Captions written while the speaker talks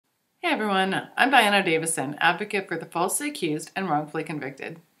everyone, I'm Diana Davison, advocate for the falsely accused and wrongfully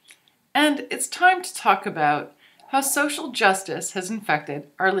convicted. And it's time to talk about how social justice has infected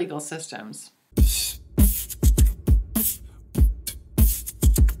our legal systems.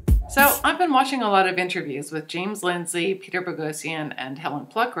 So I've been watching a lot of interviews with James Lindsay, Peter Boghossian, and Helen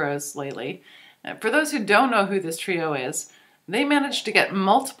Pluckrose lately. For those who don't know who this trio is, they managed to get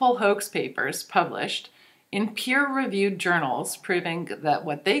multiple hoax papers published in peer-reviewed journals proving that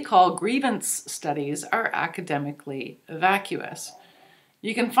what they call grievance studies are academically vacuous.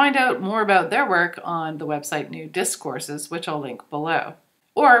 You can find out more about their work on the website New Discourses, which I'll link below,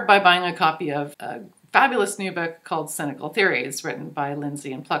 or by buying a copy of a fabulous new book called Cynical Theories, written by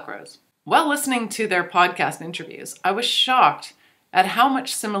Lindsay and Pluckrose. While listening to their podcast interviews, I was shocked at how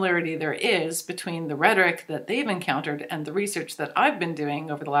much similarity there is between the rhetoric that they've encountered and the research that I've been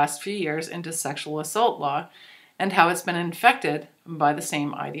doing over the last few years into sexual assault law, and how it's been infected by the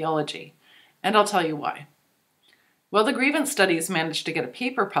same ideology. And I'll tell you why. Well, the grievance studies managed to get a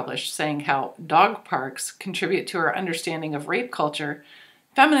paper published saying how dog parks contribute to our understanding of rape culture.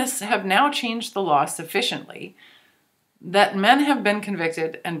 Feminists have now changed the law sufficiently that men have been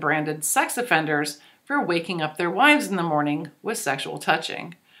convicted and branded sex offenders for waking up their wives in the morning with sexual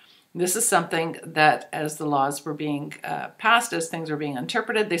touching. This is something that, as the laws were being passed, as things were being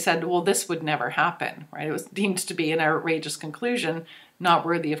interpreted, they said, well, this would never happen, right? It was deemed to be an outrageous conclusion, not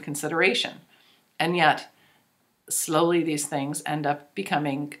worthy of consideration. And yet, slowly these things end up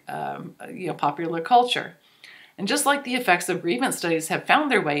becoming popular culture. And just like the effects of grievance studies have found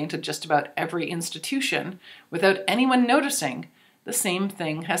their way into just about every institution without anyone noticing, the same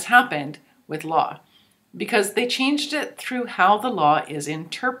thing has happened with law, because they changed it through how the law is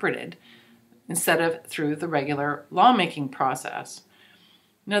interpreted instead of through the regular lawmaking process.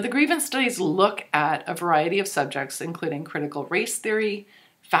 Now, the grievance studies look at a variety of subjects, including critical race theory,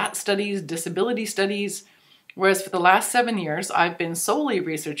 fat studies, disability studies, whereas for the last 7 years, I've been solely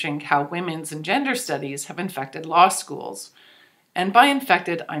researching how women's and gender studies have infected law schools. And by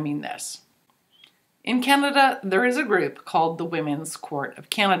infected, I mean this. In Canada, there is a group called the Women's Court of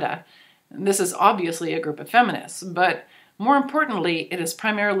Canada. This is obviously a group of feminists, but more importantly, it is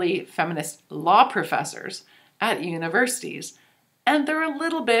primarily feminist law professors at universities, and they're a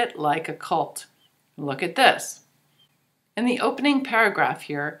little bit like a cult. Look at this. In the opening paragraph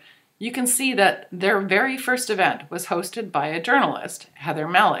here, you can see that their very first event was hosted by a journalist, Heather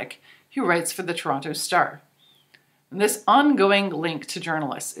Malik, who writes for the Toronto Star. This ongoing link to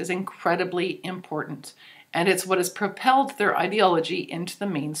journalists is incredibly important, and it's what has propelled their ideology into the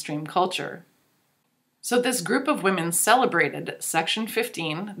mainstream culture. So this group of women celebrated Section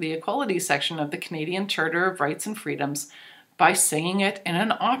 15, the equality section of the Canadian Charter of Rights and Freedoms, by singing it in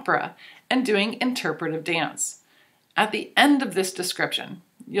an opera and doing interpretive dance. At the end of this description,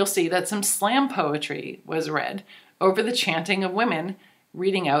 you'll see that some slam poetry was read over the chanting of women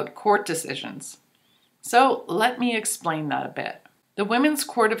reading out court decisions. So let me explain that a bit. The Women's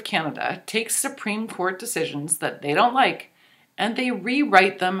Court of Canada takes Supreme Court decisions that they don't like, and they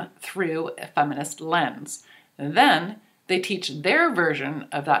rewrite them through a feminist lens. Then they teach their version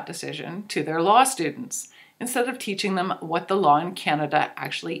of that decision to their law students, instead of teaching them what the law in Canada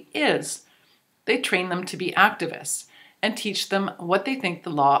actually is. They train them to be activists and teach them what they think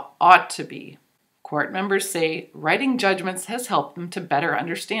the law ought to be. Court members say writing judgments has helped them to better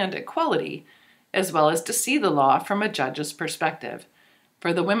understand equality, as well as to see the law from a judge's perspective.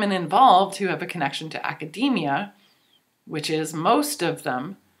 For the women involved who have a connection to academia, which is most of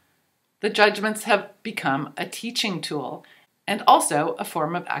them, the judgments have become a teaching tool and also a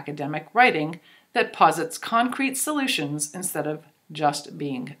form of academic writing that posits concrete solutions instead of just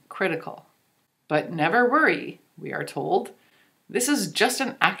being critical. But never worry, we are told. This is just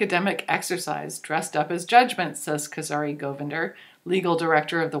an academic exercise dressed up as judgment, says Kazari Govinder, legal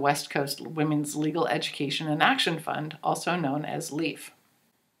director of the West Coast Women's Legal Education and Action Fund, also known as LEAF.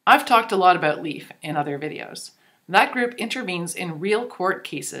 I've talked a lot about LEAF in other videos. That group intervenes in real court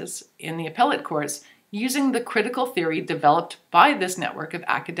cases in the appellate courts using the critical theory developed by this network of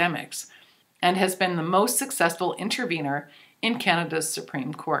academics, and has been the most successful intervener in Canada's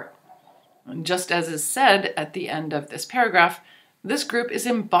Supreme Court. Just as is said at the end of this paragraph, this group is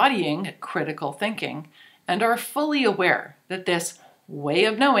embodying critical thinking and are fully aware that this way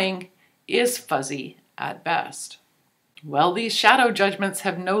of knowing is fuzzy at best. Well, these shadow judgments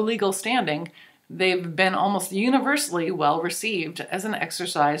have no legal standing. They've been almost universally well received as an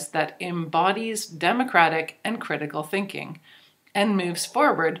exercise that embodies democratic and critical thinking and moves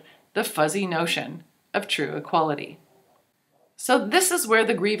forward the fuzzy notion of true equality. So this is where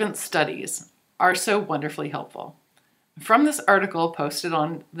the grievance studies are so wonderfully helpful. From this article posted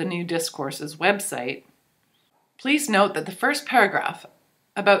on the New Discourses website, please note that the first paragraph,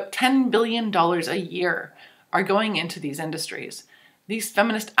 about $10 billion a year, are going into these industries. These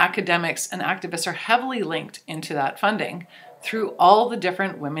feminist academics and activists are heavily linked into that funding through all the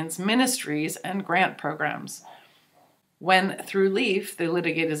different women's ministries and grant programs. When, through LEAF, they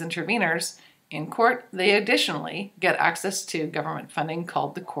litigate as interveners in court, they additionally get access to government funding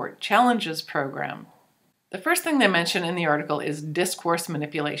called the Court Challenges Program. The first thing they mention in the article is discourse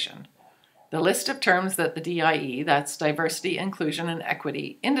manipulation. The list of terms that the DIE, that's diversity, inclusion, and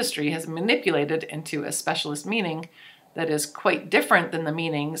equity industry, has manipulated into a specialist meaning that is quite different than the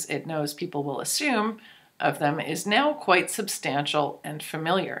meanings it knows people will assume of them is now quite substantial and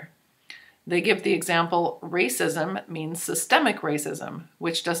familiar. They give the example, racism means systemic racism,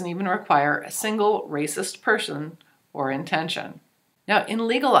 which doesn't even require a single racist person or intention. Now, in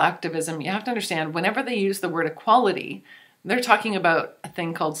legal activism, you have to understand whenever they use the word equality, they're talking about a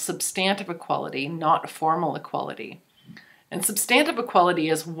thing called substantive equality, not formal equality. And substantive equality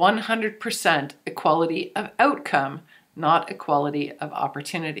is 100% equality of outcome, not equality of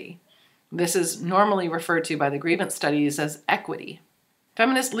opportunity. This is normally referred to by the grievance studies as equity.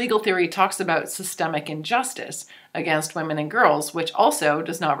 Feminist legal theory talks about systemic injustice against women and girls, which also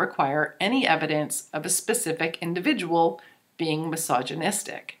does not require any evidence of a specific individual being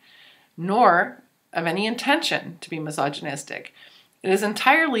misogynistic, nor of any intention to be misogynistic. It is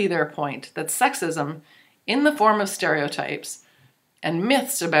entirely their point that sexism, in the form of stereotypes and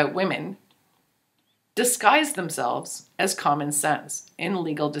myths about women, disguise themselves as common sense in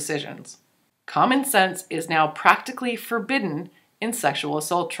legal decisions. Common sense is now practically forbidden in sexual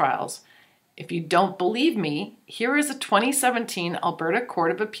assault trials. If you don't believe me, here is a 2017 Alberta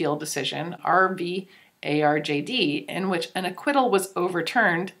Court of Appeal decision, RV-ARJD, in which an acquittal was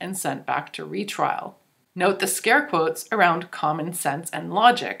overturned and sent back to retrial. Note the scare quotes around common sense and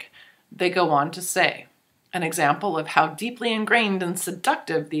logic. They go on to say, an example of how deeply ingrained and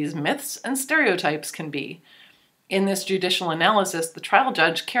seductive these myths and stereotypes can be. In this judicial analysis, the trial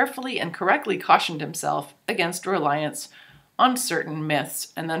judge carefully and correctly cautioned himself against reliance on certain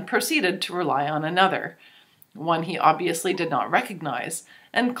myths and then proceeded to rely on another, one he obviously did not recognize,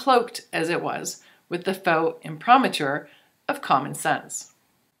 and cloaked, as it was, with the faux imprimatur of common sense.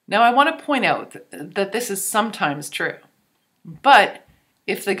 Now, I want to point out that this is sometimes true, but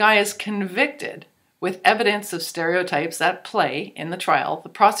if the guy is convicted with evidence of stereotypes at play in the trial, the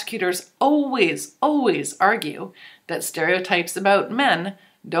prosecutors always argue that stereotypes about men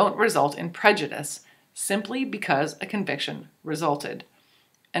don't result in prejudice simply because a conviction resulted.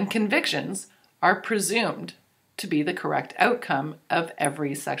 And convictions are presumed to be the correct outcome of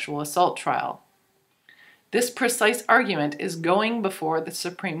every sexual assault trial. This precise argument is going before the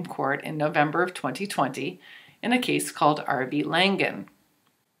Supreme Court in November of 2020 in a case called R.V. Langan.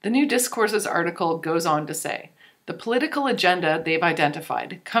 The New Discourses article goes on to say, the political agenda they've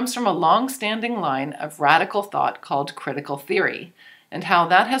identified comes from a long-standing line of radical thought called critical theory, and how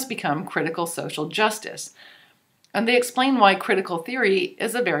that has become critical social justice. And they explain why critical theory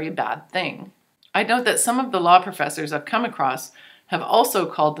is a very bad thing. I note that some of the law professors I've come across have also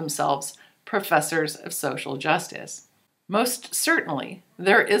called themselves professors of social justice. Most certainly,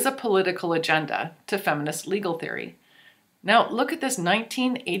 there is a political agenda to feminist legal theory. Now, look at this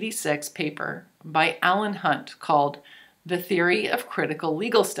 1986 paper by Alan Hunt called The Theory of Critical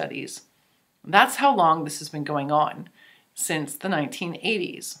Legal Studies. That's how long this has been going on, since the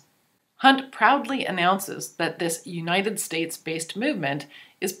 1980s. Hunt proudly announces that this United States-based movement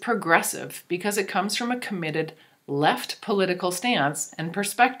is progressive because it comes from a committed left political stance and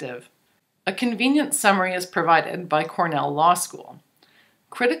perspective. A convenient summary is provided by Cornell Law School.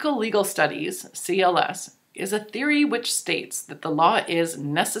 Critical legal studies, CLS, is a theory which states that the law is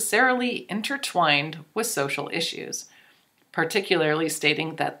necessarily intertwined with social issues, particularly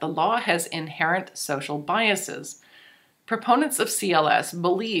stating that the law has inherent social biases. Proponents of CLS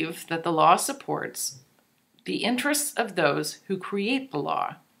believe that the law supports the interests of those who create the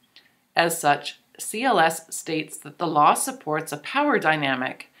law. As such, CLS states that the law supports a power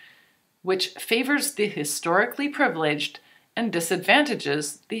dynamic which favors the historically privileged and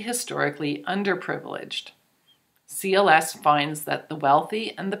disadvantages the historically underprivileged. CLS finds that the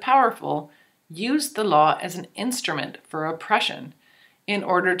wealthy and the powerful use the law as an instrument for oppression in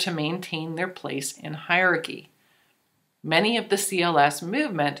order to maintain their place in hierarchy. Many of the CLS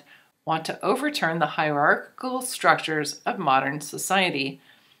movement want to overturn the hierarchical structures of modern society,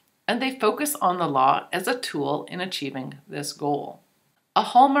 and they focus on the law as a tool in achieving this goal. A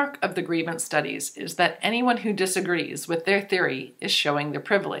hallmark of the grievance studies is that anyone who disagrees with their theory is showing their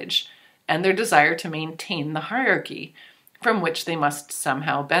privilege, and their desire to maintain the hierarchy from which they must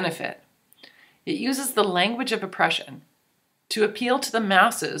somehow benefit. It uses the language of oppression to appeal to the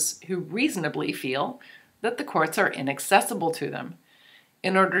masses who reasonably feel that the courts are inaccessible to them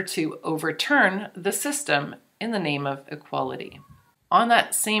in order to overturn the system in the name of equality. On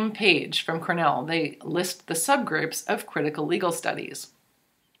that same page from Cornell, they list the subgroups of critical legal studies.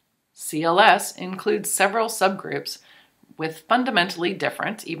 CLS includes several subgroups with fundamentally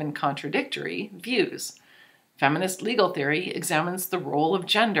different, even contradictory, views. Feminist legal theory examines the role of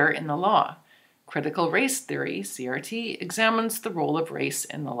gender in the law. Critical race theory, CRT, examines the role of race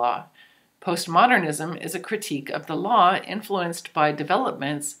in the law. Postmodernism is a critique of the law influenced by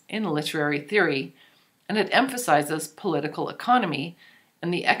developments in literary theory, and it emphasizes political economy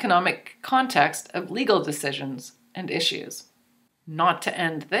and the economic context of legal decisions and issues. Not to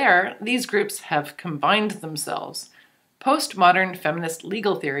end there, these groups have combined themselves. Postmodern feminist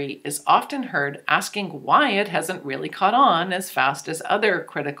legal theory is often heard asking why it hasn't really caught on as fast as other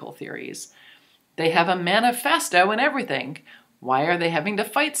critical theories. They have a manifesto and everything. Why are they having to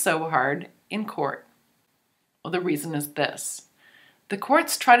fight so hard in court? Well, the reason is this. The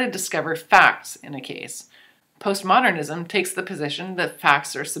courts try to discover facts in a case. Postmodernism takes the position that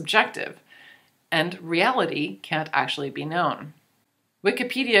facts are subjective, and reality can't actually be known.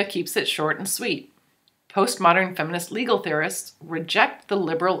 Wikipedia keeps it short and sweet. Postmodern feminist legal theorists reject the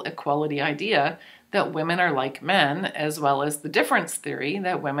liberal equality idea that women are like men, as well as the difference theory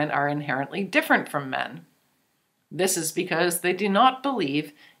that women are inherently different from men. This is because they do not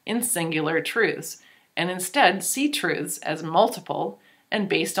believe in singular truths, and instead see truths as multiple and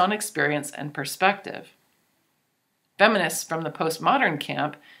based on experience and perspective. Feminists from the postmodern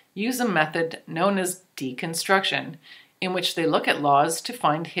camp use a method known as deconstruction, in which they look at laws to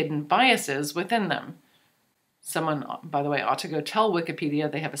find hidden biases within them. Someone, by the way, ought to go tell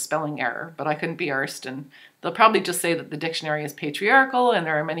Wikipedia they have a spelling error, but I couldn't be arsed, and they'll probably just say that the dictionary is patriarchal and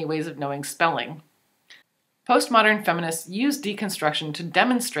there are many ways of knowing spelling. Postmodern feminists use deconstruction to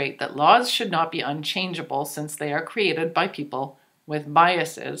demonstrate that laws should not be unchangeable since they are created by people with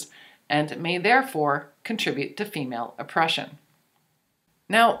biases and may therefore contribute to female oppression.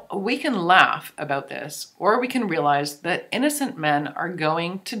 Now, we can laugh about this, or we can realize that innocent men are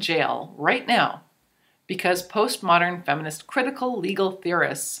going to jail right now because postmodern feminist critical legal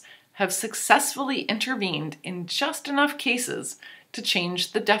theorists have successfully intervened in just enough cases to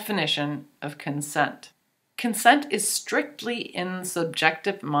change the definition of consent. Consent is strictly in the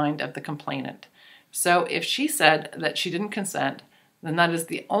subjective mind of the complainant. So if she said that she didn't consent, then that is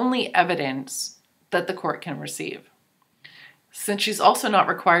the only evidence that the court can receive. Since she's also not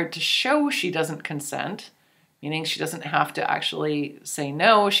required to show she doesn't consent, meaning she doesn't have to actually say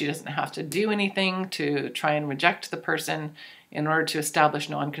no, she doesn't have to do anything to try and reject the person in order to establish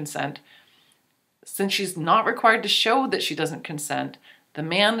non-consent. Since she's not required to show that she doesn't consent, the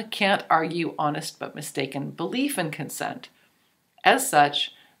man can't argue honest but mistaken belief in consent. As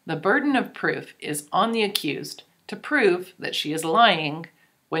such, the burden of proof is on the accused to prove that she is lying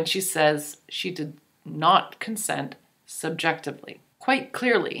when she says she did not consent subjectively. Quite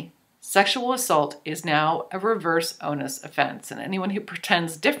clearly, sexual assault is now a reverse onus offense, and anyone who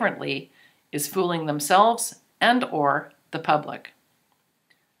pretends differently is fooling themselves and/or the public.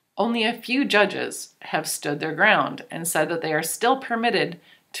 Only a few judges have stood their ground and said that they are still permitted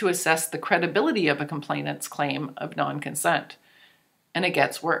to assess the credibility of a complainant's claim of non-consent. And it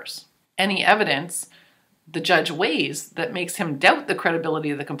gets worse. Any evidence the judge weighs that makes him doubt the credibility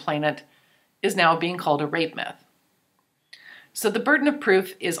of the complainant is now being called a rape myth. So the burden of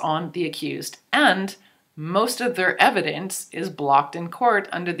proof is on the accused, and most of their evidence is blocked in court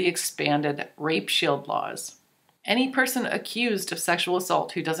under the expanded rape shield laws. Any person accused of sexual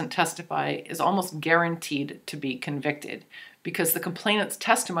assault who doesn't testify is almost guaranteed to be convicted because the complainant's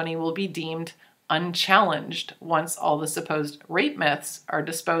testimony will be deemed unchallenged once all the supposed rape myths are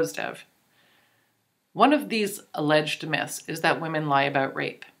disposed of. One of these alleged myths is that women lie about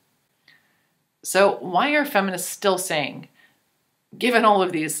rape. So why are feminists still saying, given all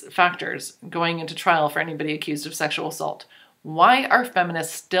of these factors going into trial for anybody accused of sexual assault, why are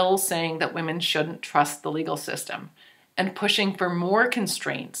feminists still saying that women shouldn't trust the legal system and pushing for more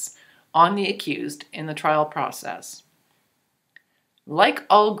constraints on the accused in the trial process? Like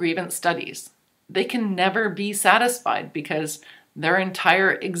all grievance studies, they can never be satisfied because their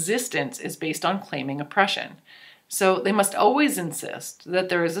entire existence is based on claiming oppression. So they must always insist that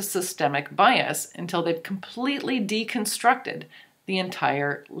there is a systemic bias until they've completely deconstructed the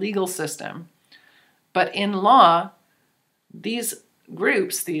entire legal system. But in law, these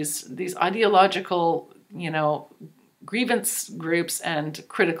groups, these ideological, grievance groups and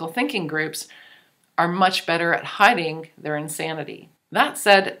critical thinking groups are much better at hiding their insanity. That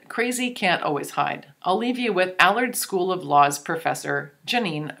said, crazy can't always hide. I'll leave you with Allard School of Law's professor,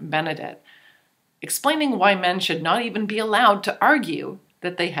 Janine Benedet, explaining why men should not even be allowed to argue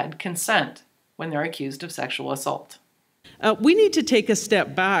that they had consent when they're accused of sexual assault. We need to take a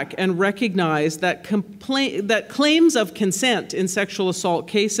step back and recognize that claims of consent in sexual assault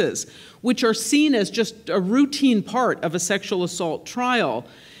cases, which are seen as just a routine part of a sexual assault trial,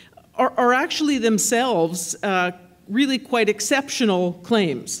 are actually themselves really quite exceptional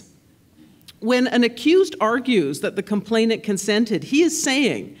claims. When an accused argues that the complainant consented, he is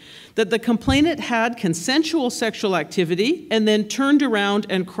saying that the complainant had consensual sexual activity and then turned around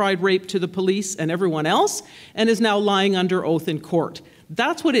and cried rape to the police and everyone else and is now lying under oath in court.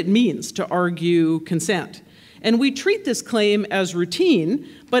 That's what it means to argue consent. And we treat this claim as routine,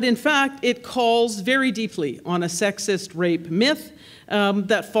 but in fact it calls very deeply on a sexist rape myth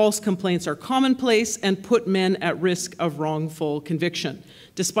that false complaints are commonplace and put men at risk of wrongful conviction,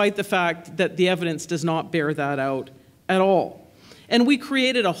 despite the fact that the evidence does not bear that out at all. And we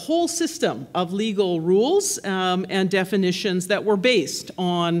created a whole system of legal rules and definitions that were based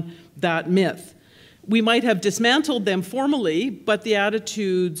on that myth. We might have dismantled them formally, but the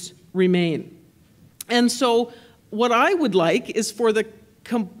attitudes remain. And so what I would like is for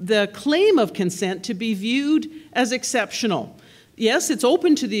the claim of consent to be viewed as exceptional. Yes, it's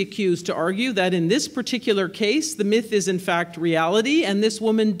open to the accused to argue that in this particular case, the myth is in fact reality, and this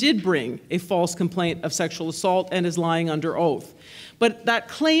woman did bring a false complaint of sexual assault and is lying under oath. But that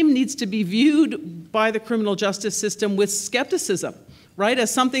claim needs to be viewed by the criminal justice system with skepticism, right,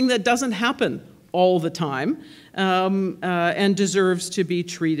 as something that doesn't happen all the time and deserves to be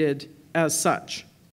treated as such.